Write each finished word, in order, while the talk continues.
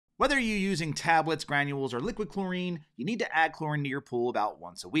Whether you're using tablets, granules, or liquid chlorine, you need to add chlorine to your pool about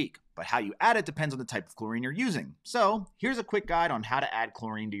once a week. But how you add it depends on the type of chlorine you're using. So here's a quick guide on how to add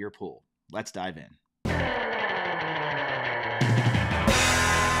chlorine to your pool. Let's dive in.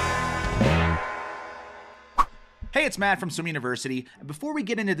 Hey, it's Matt from Swim University, and before we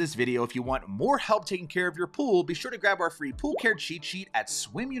get into this video, if you want more help taking care of your pool, be sure to grab our free pool care cheat sheet at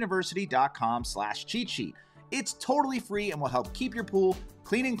swimuniversity.com/cheat sheet. It's totally free and will help keep your pool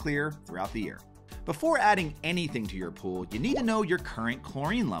clean and clear throughout the year. Before adding anything to your pool, you need to know your current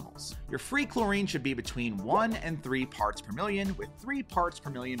chlorine levels. Your free chlorine should be between 1 and 3 parts per million, with 3 parts per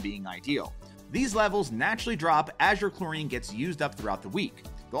million being ideal. These levels naturally drop as your chlorine gets used up throughout the week.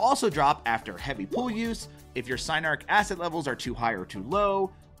 They'll also drop after heavy pool use, if your cyanuric acid levels are too high or too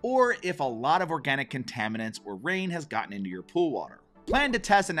low, or if a lot of organic contaminants or rain has gotten into your pool water. Plan to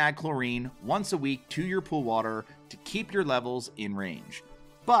test and add chlorine once a week to your pool water to keep your levels in range.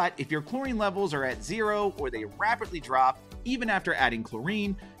 But if your chlorine levels are at 0 or they rapidly drop even after adding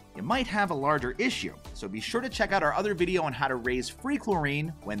chlorine, you might have a larger issue. So be sure to check out our other video on how to raise free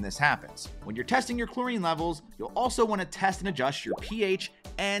chlorine when this happens. When you're testing your chlorine levels, you'll also want to test and adjust your pH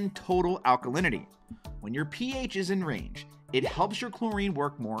and total alkalinity. When your pH is in range, it helps your chlorine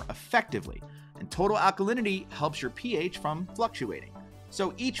work more effectively, and total alkalinity helps your pH from fluctuating.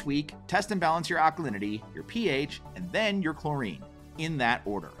 So each week, test and balance your alkalinity, your pH, and then your chlorine, in that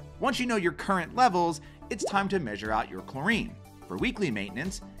order. Once you know your current levels, it's time to measure out your chlorine. For weekly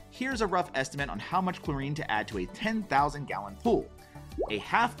maintenance, here's a rough estimate on how much chlorine to add to a 10,000 gallon pool. A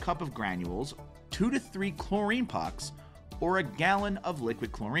half cup of granules, 2 to 3 chlorine pucks, or a gallon of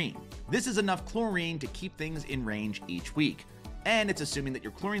liquid chlorine. This is enough chlorine to keep things in range each week. And it's assuming that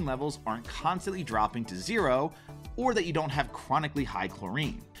your chlorine levels aren't constantly dropping to 0 or that you don't have chronically high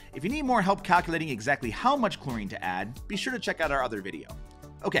chlorine. If you need more help calculating exactly how much chlorine to add, be sure to check out our other video.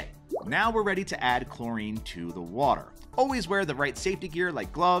 Okay, now we're ready to add chlorine to the water. Always wear the right safety gear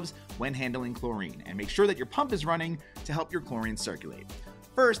like gloves when handling chlorine, and make sure that your pump is running to help your chlorine circulate.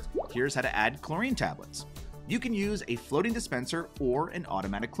 First, here's how to add chlorine tablets. You can use a floating dispenser or an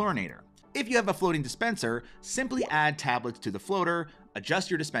automatic chlorinator. If you have a floating dispenser, simply add tablets to the floater,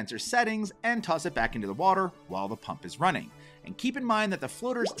 adjust your dispenser settings, and toss it back into the water while the pump is running. And keep in mind that the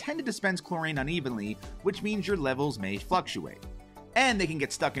floaters tend to dispense chlorine unevenly, which means your levels may fluctuate. And they can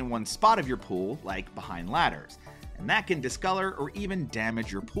get stuck in one spot of your pool, like behind ladders, and that can discolor or even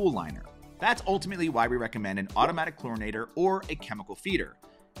damage your pool liner. That's ultimately why we recommend an automatic chlorinator or a chemical feeder.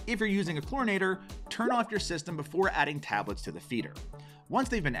 If you're using a chlorinator, turn off your system before adding tablets to the feeder. Once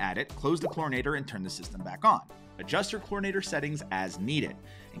they've been added, close the chlorinator and turn the system back on. Adjust your chlorinator settings as needed,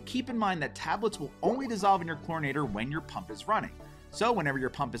 and keep in mind that tablets will only dissolve in your chlorinator when your pump is running. So whenever your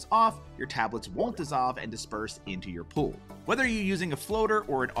pump is off, your tablets won't dissolve and disperse into your pool. Whether you're using a floater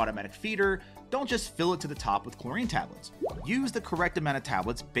or an automatic feeder, don't just fill it to the top with chlorine tablets. Use the correct amount of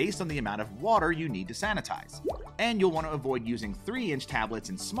tablets based on the amount of water you need to sanitize. And you'll want to avoid using 3-inch tablets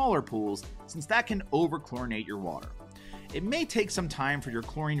in smaller pools, since that can over-chlorinate your water. It may take some time for your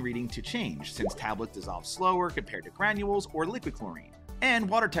chlorine reading to change, since tablets dissolve slower compared to granules or liquid chlorine. And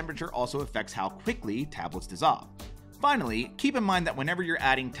water temperature also affects how quickly tablets dissolve. Finally, keep in mind that whenever you're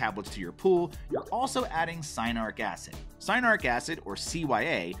adding tablets to your pool, you're also adding cyanuric acid. Cyanuric acid, or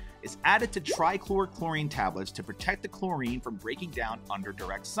CYA, is added to trichlorochlorine tablets to protect the chlorine from breaking down under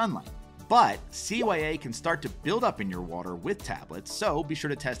direct sunlight. But CYA can start to build up in your water with tablets, so be sure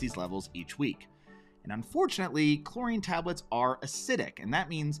to test these levels each week. And unfortunately, chlorine tablets are acidic, and that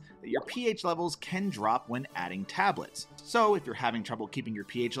means that your pH levels can drop when adding tablets. So if you're having trouble keeping your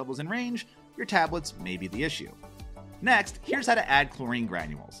pH levels in range, your tablets may be the issue. Next, here's how to add chlorine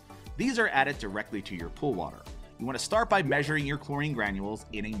granules. These are added directly to your pool water. You want to start by measuring your chlorine granules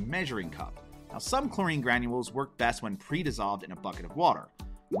in a measuring cup. Now, some chlorine granules work best when pre-dissolved in a bucket of water.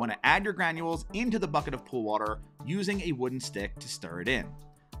 You want to add your granules into the bucket of pool water using a wooden stick to stir it in.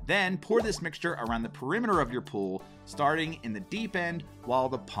 Then pour this mixture around the perimeter of your pool, starting in the deep end while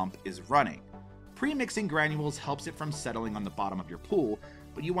the pump is running. Pre-mixing granules helps it from settling on the bottom of your pool,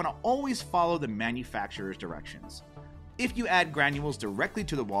 but you want to always follow the manufacturer's directions. If you add granules directly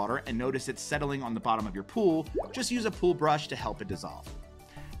to the water and notice it settling on the bottom of your pool, just use a pool brush to help it dissolve.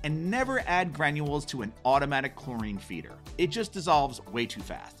 And never add granules to an automatic chlorine feeder. It just dissolves way too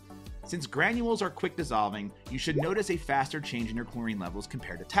fast. Since granules are quick dissolving, you should notice a faster change in your chlorine levels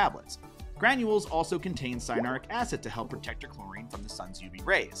compared to tablets. Granules also contain cyanuric acid to help protect your chlorine from the sun's UV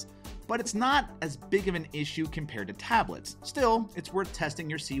rays, but it's not as big of an issue compared to tablets. Still, it's worth testing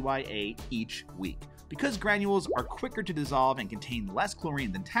your CYA each week. Because granules are quicker to dissolve and contain less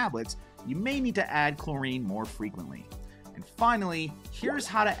chlorine than tablets, you may need to add chlorine more frequently. And finally, here's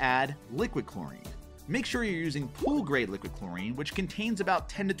how to add liquid chlorine. Make sure you're using pool-grade liquid chlorine, which contains about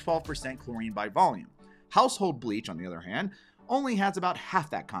 10 to 12% chlorine by volume. Household bleach, on the other hand, only has about half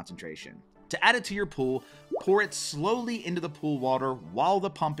that concentration. To add it to your pool, pour it slowly into the pool water while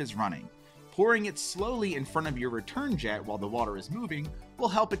the pump is running. Pouring it slowly in front of your return jet while the water is moving will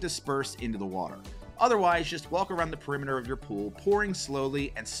help it disperse into the water. Otherwise, just walk around the perimeter of your pool, pouring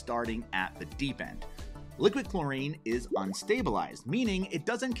slowly and starting at the deep end. Liquid chlorine is unstabilized, meaning it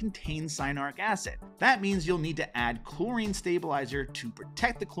doesn't contain cyanuric acid. That means you'll need to add chlorine stabilizer to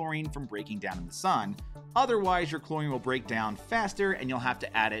protect the chlorine from breaking down in the sun. Otherwise, your chlorine will break down faster and you'll have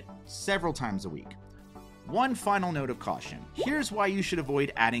to add it several times a week. One final note of caution. Here's why you should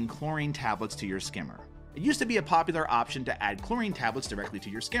avoid adding chlorine tablets to your skimmer. It used to be a popular option to add chlorine tablets directly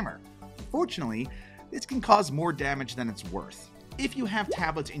to your skimmer. Unfortunately, this can cause more damage than it's worth. If you have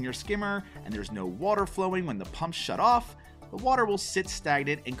tablets in your skimmer and there's no water flowing when the pumps shut off, the water will sit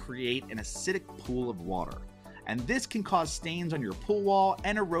stagnant and create an acidic pool of water. And this can cause stains on your pool wall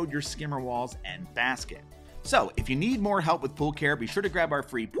and erode your skimmer walls and basket. So, if you need more help with pool care, be sure to grab our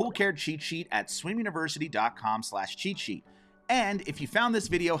free pool care cheat sheet at swimuniversity.com/cheat sheet. And if you found this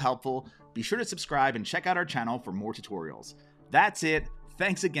video helpful, be sure to subscribe and check out our channel for more tutorials. That's it.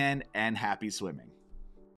 Thanks again and happy swimming.